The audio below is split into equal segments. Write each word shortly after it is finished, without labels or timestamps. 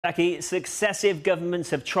Jackie, successive governments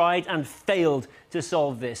have tried and failed to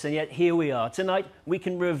solve this, and yet here we are. Tonight, we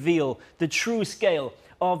can reveal the true scale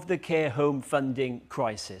of the care home funding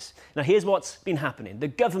crisis. Now, here's what's been happening. The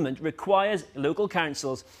government requires local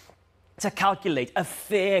councils to calculate a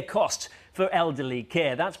fair cost for elderly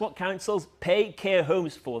care. That's what councils pay care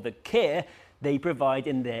homes for, the care they provide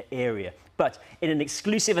in their area. But in an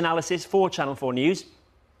exclusive analysis for Channel 4 News,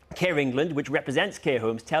 Care England, which represents care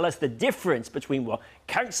homes, tell us the difference between what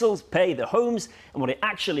councils pay the homes and what it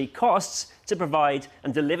actually costs to provide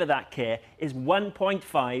and deliver that care is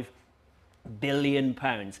 £1.5 billion.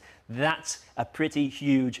 That's a pretty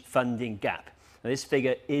huge funding gap. Now, this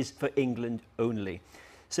figure is for England only.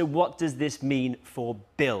 So what does this mean for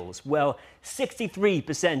bills? Well,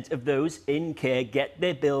 63% of those in care get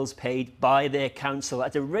their bills paid by their council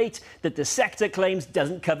at a rate that the sector claims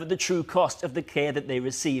doesn't cover the true cost of the care that they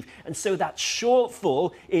receive. And so that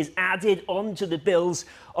shortfall is added onto the bills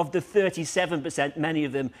of the 37%, many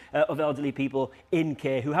of them, of elderly people in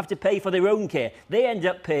care who have to pay for their own care. They end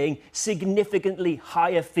up paying significantly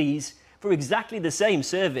higher fees for exactly the same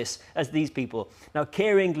service as these people. Now,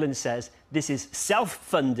 Care England says this is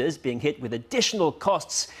self-funders being hit with additional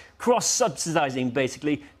costs, cross-subsidising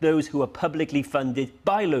basically those who are publicly funded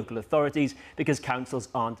by local authorities because councils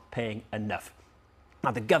aren't paying enough.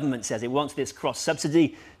 Now, the government says it wants this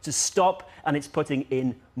cross-subsidy to stop and it's putting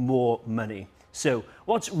in more money. So,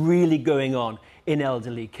 what's really going on in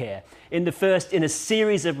elderly care? In a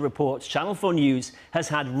series of reports, Channel 4 News has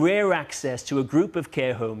had rare access to a group of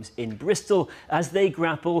care homes in Bristol as they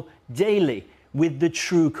grapple daily with the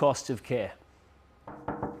true cost of care.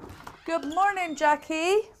 Good morning,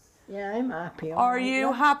 Jackie. Yeah, I'm happy. Are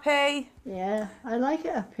you happy? Yeah, I like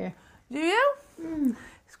it up here. Do you?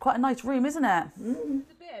 It's quite a nice room, isn't it?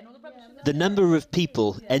 The number of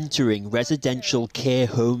people entering residential care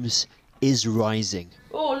homes is rising.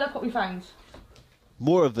 Oh, look what we found.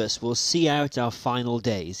 More of us will see out our final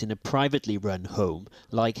days in a privately run home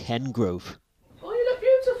like Hengrove. Oh, you look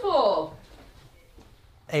beautiful.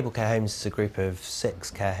 Able Care Homes is a group of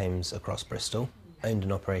 6 care homes across Bristol, owned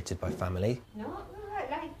and operated by family. No, I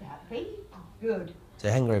like that, Pete. Good. So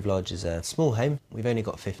Hengrove Lodge is a small home. We've only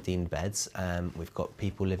got 15 beds. We've got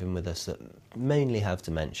people living with us that mainly have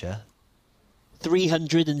dementia.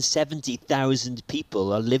 370,000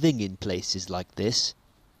 people are living in places like this.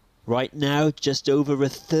 Right now, just over a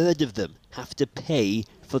third of them have to pay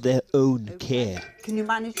for their own care. Can you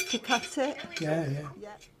manage to cut it? Yeah.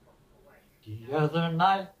 The other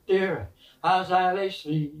night, dear, as I lay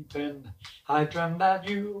sleeping, I dreamt that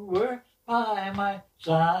you were by my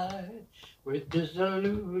side. With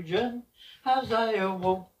disillusion, as I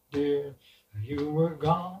awoke, dear, you were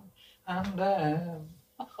gone, and then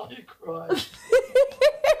I cried.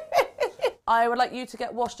 I would like you to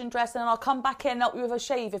get washed and dressed, and I'll come back in and help you with a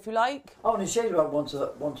shave if you like. I only shave about once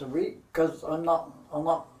a week because I'm not.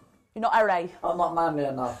 You're not RA. I'm not manly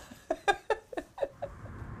enough.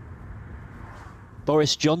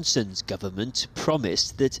 Boris Johnson's government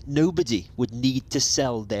promised that nobody would need to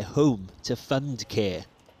sell their home to fund care.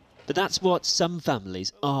 But that's what some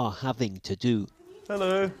families are having to do.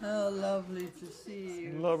 Hello. Oh, lovely to see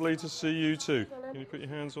you. Lovely to see you too. Can you put your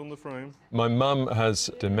hands on the frame? My mum has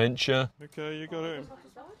dementia. Okay, you got it.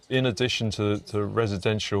 In addition to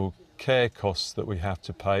residential care costs that we have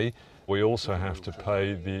to pay, we also have to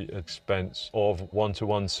pay the expense of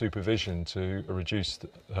one-to-one supervision to reduce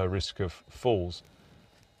her risk of falls.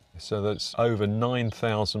 So that's over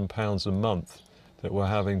 £9,000 a month that we're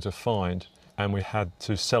having to find, and we had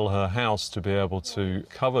to sell her house to be able to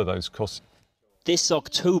cover those costs. This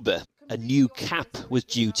October, a new cap was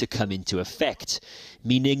due to come into effect,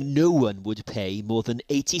 meaning no one would pay more than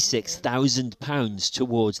 £86,000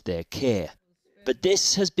 towards their care. But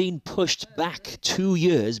this has been pushed back 2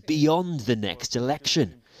 years beyond the next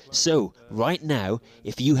election. So, right now,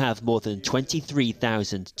 if you have more than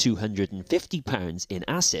 £23,250 in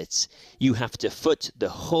assets, you have to foot the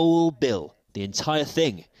whole bill, the entire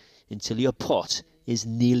thing, until your pot is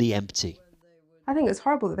nearly empty. I think it's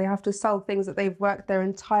horrible that they have to sell things that they've worked their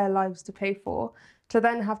entire lives to pay for, to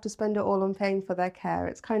then have to spend it all on paying for their care.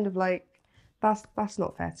 It's kind of like, that's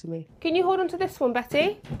not fair to me. Can you hold on to this one,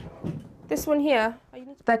 Betty? This one here.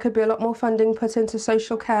 There could be a lot more funding put into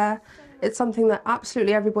social care. It's something that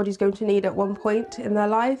absolutely everybody's going to need at one point in their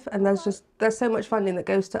life, and there's so much funding that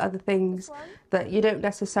goes to other things that you don't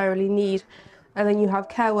necessarily need. And then you have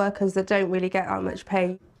care workers that don't really get that much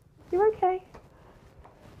pay. You're okay.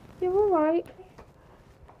 You're all right.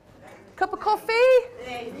 Cup of coffee?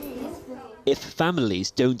 If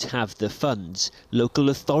families don't have the funds,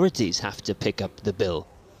 local authorities have to pick up the bill.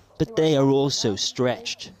 But they are also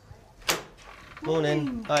stretched.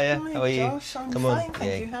 Morning. Hiya. Hi, How are you? Josh. I'm Come on. fine,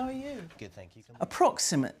 thank you. How are you? Good, thank you.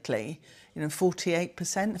 Approximately,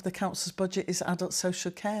 48% of the council's budget is adult social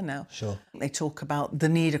care now. Sure. They talk about the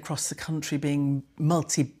need across the country being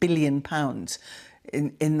multi-billion pounds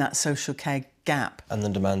in that social care gap. And the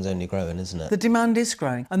demand's only growing, isn't it? The demand is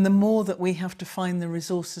growing, and the more that we have to find the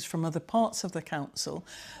resources from other parts of the council,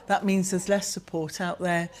 that means there's less support out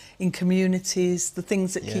there in communities, the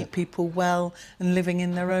things that keep people well and living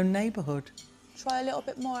in their own neighbourhood. Try a little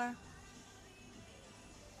bit more.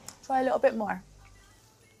 Try a little bit more.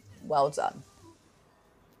 Well done.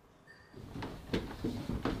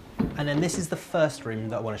 And then this is the first room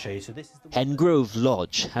that I want to show you. So this is the Hengrove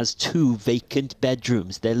Lodge has 2 vacant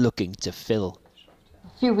bedrooms they're looking to fill.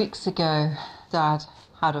 A few weeks ago, Dad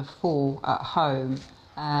had a fall at home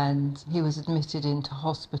and he was admitted into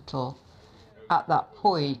hospital. At that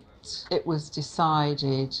point, it was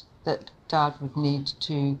decided that Dad would need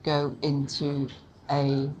to go into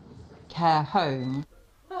a care home.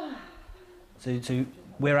 So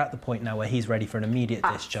we're at the point now where he's ready for an immediate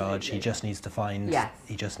discharge. He just needs to find. Yes.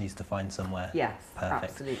 He just needs to find somewhere. Yes,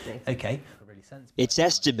 perfect. absolutely. Okay. It's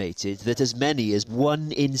estimated that as many as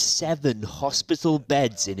 1 in 7 hospital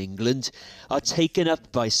beds in England are taken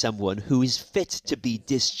up by someone who is fit to be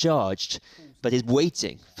discharged, but is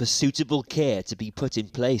waiting for suitable care to be put in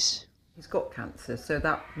place. He's got cancer, so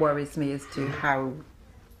that worries me as to how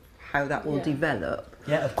that will develop.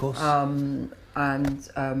 Yeah, of course. He's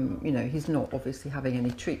not obviously having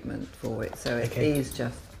any treatment for it, so it is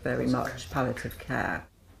just very much palliative care.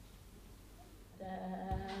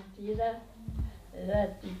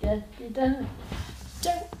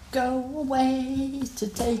 Don't go away to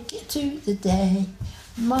take it to the day.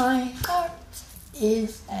 My heart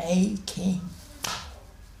is aching.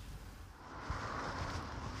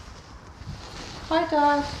 Hi,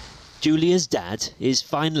 Dad. Julia's dad is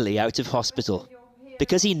finally out of hospital.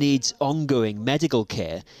 Because he needs ongoing medical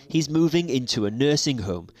care, he's moving into a nursing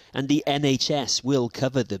home and the NHS will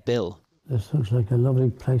cover the bill. This looks like a lovely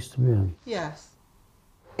place to be in. Yes.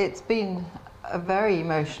 It's been a very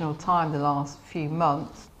emotional time the last few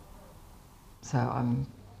months. So I'm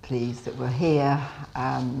pleased that we're here.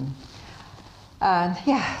 And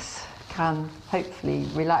yes, can hopefully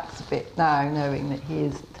relax a bit now knowing that he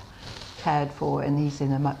is cared for and he's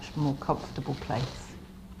in a much more comfortable place.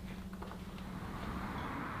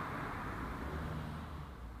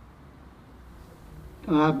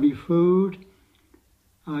 I have me food,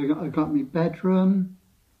 I got my bedroom,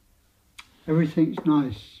 everything's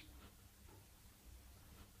nice.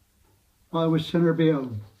 I was Sinner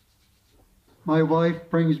Bill. My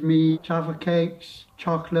wife brings me jaffa cakes,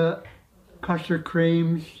 chocolate, custard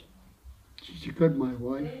creams. She's a good my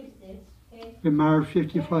wife. Been married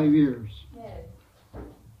 55 years.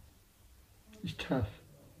 It's tough.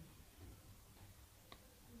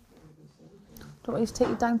 Don't want you to take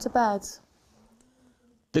you down to bed.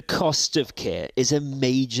 The cost of care is a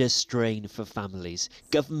major strain for families.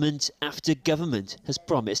 Government after government has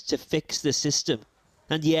promised to fix the system.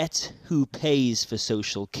 And yet, who pays for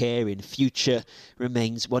social care in future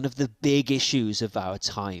remains one of the big issues of our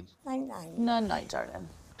time. Night, darling.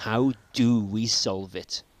 How do we solve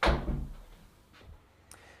it?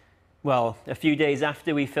 Well, a few days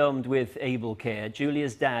after we filmed with Able Care,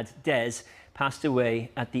 Julia's dad, Des, passed away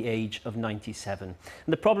at the age of 97. And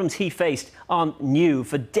the problems he faced aren't new.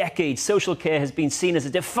 For decades, social care has been seen as a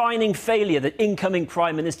defining failure that incoming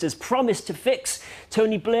prime ministers promised to fix.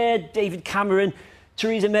 Tony Blair, David Cameron,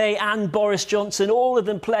 Theresa May and Boris Johnson, all of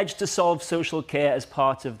them pledged to solve social care as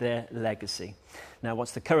part of their legacy. Now,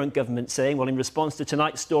 what's the current government saying? Well, in response to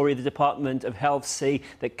tonight's story, the Department of Health say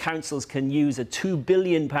that councils can use a £2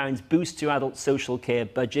 billion boost to adult social care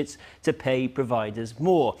budgets to pay providers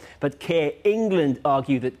more. But Care England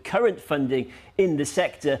argue that current funding in the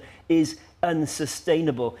sector is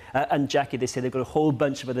unsustainable. And Jackie, they say they've got a whole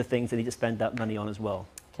bunch of other things they need to spend that money on as well.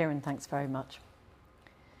 Kieran, thanks very much.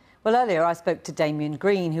 Well, earlier I spoke to Damien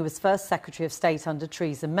Green, who was first Secretary of State under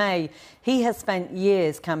Theresa May. He has spent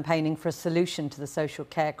years campaigning for a solution to the social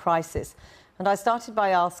care crisis. And I started by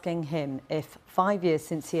asking him if 5 years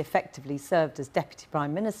since he effectively served as Deputy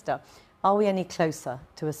Prime Minister, are we any closer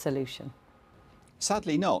to a solution?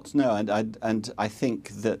 Sadly not, no. And I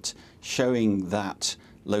think that showing that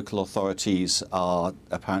local authorities are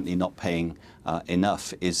apparently not paying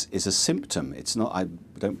enough is a symptom. It's not, I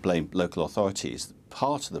don't blame local authorities.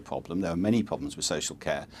 Part of the problem, there are many problems with social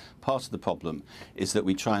care, part of the problem is that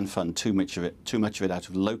we try and fund too much of it out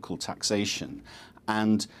of local taxation.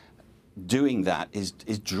 And doing that is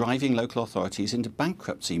driving local authorities into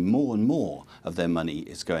bankruptcy. More and more of their money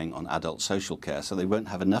is going on adult social care, so they won't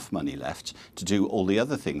have enough money left to do all the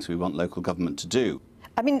other things we want local government to do.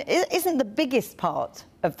 I mean, isn't the biggest part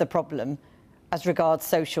of the problem as regards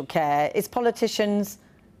social care is politicians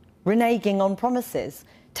reneging on promises?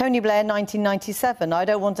 Tony Blair, 1997, I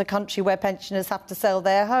don't want a country where pensioners have to sell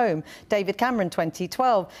their home. David Cameron,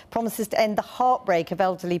 2012, promises to end the heartbreak of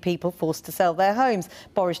elderly people forced to sell their homes.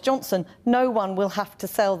 Boris Johnson, no one will have to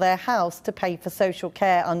sell their house to pay for social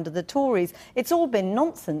care under the Tories. It's all been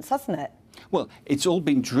nonsense, hasn't it? Well, it's all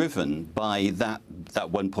been driven by that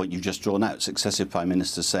one point you've just drawn out, successive prime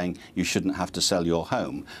ministers saying you shouldn't have to sell your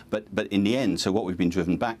home. But in the end, so what we've been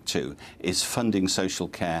driven back to is funding social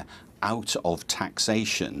care out of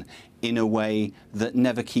taxation in a way that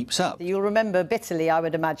never keeps up. You'll remember bitterly, I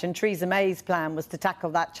would imagine, Theresa May's plan was to tackle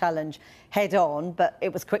that challenge head on, but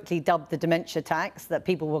it was quickly dubbed the dementia tax, that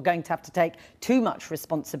people were going to have to take too much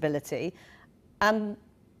responsibility, and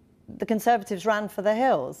the Conservatives ran for the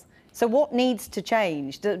hills. So what needs to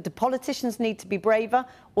change? Do politicians need to be braver,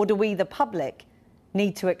 or do we, the public,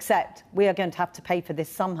 need to accept we are going to have to pay for this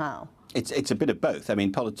somehow? It's a bit of both. I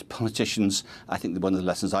mean, politicians, I think one of the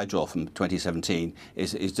lessons I draw from 2017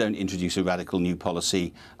 is don't introduce a radical new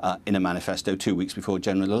policy in a manifesto 2 weeks before a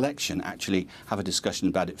general election. Actually have a discussion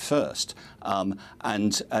about it first. And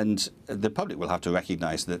the public will have to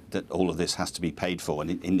recognise that all of this has to be paid for,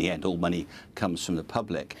 and in the end all money comes from the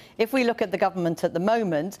public. If we look at the government at the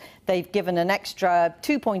moment, they've given an extra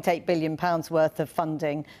 £2.8 billion worth of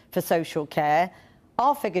funding for social care.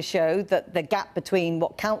 Our figures show that the gap between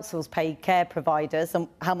what councils pay care providers and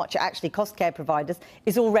how much it actually costs care providers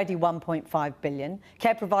is already £1.5 billion.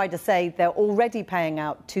 Care providers say they're already paying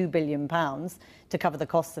out £2 billion to cover the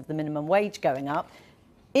costs of the minimum wage going up.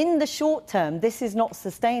 In the short term, this is not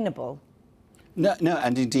sustainable. No,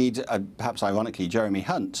 and indeed, perhaps ironically, Jeremy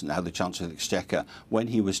Hunt, now the Chancellor of the Exchequer, when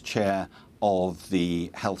he was chair of the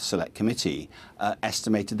Health Select Committee,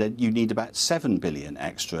 estimated that you need about £7 billion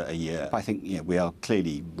extra a year. I think we are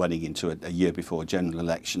clearly running into a year before a general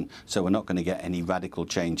election, so we're not going to get any radical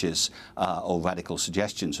changes or radical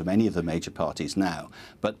suggestions from any of the major parties now.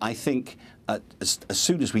 But I think as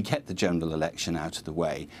soon as we get the general election out of the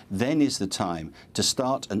way, then is the time to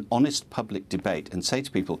start an honest public debate and say to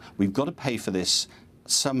people, we've got to pay for this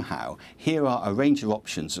somehow. Here are a range of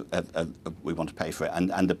options we want to pay for it,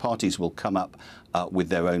 and the parties will come up with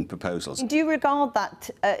their own proposals. Do you regard that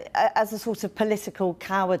as a sort of political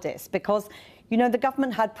cowardice? Because, you know, the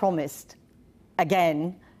government had promised,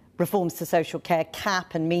 again, reforms to social care,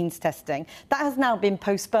 cap and means testing. That has now been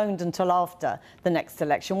postponed until after the next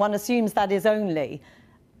election. One assumes that is only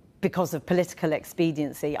because of political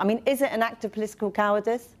expediency. I mean, is it an act of political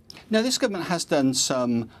cowardice? No, this government has done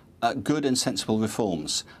some good and sensible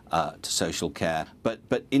reforms to social care, but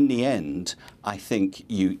in the end, I think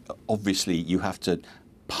you have to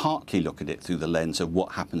partly look at it through the lens of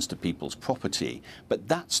what happens to people's property, but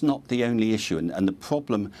that's not the only issue, and the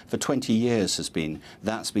problem for 20 years has been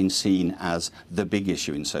that's been seen as the big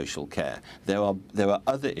issue in social care. There are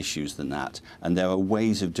other issues than that, and there are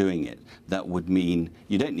ways of doing it that would mean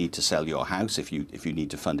you don't need to sell your house if you need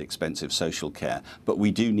to fund expensive social care, but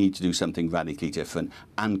we do need to do something radically different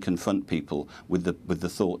and confront people with the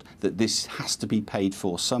thought that this has to be paid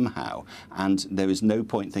for somehow, and there is no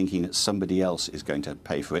point thinking that somebody else is going to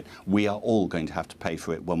pay for it. We are all going to have to pay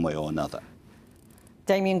for it one way or another.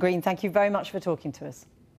 Damien Green, thank you very much for talking to us.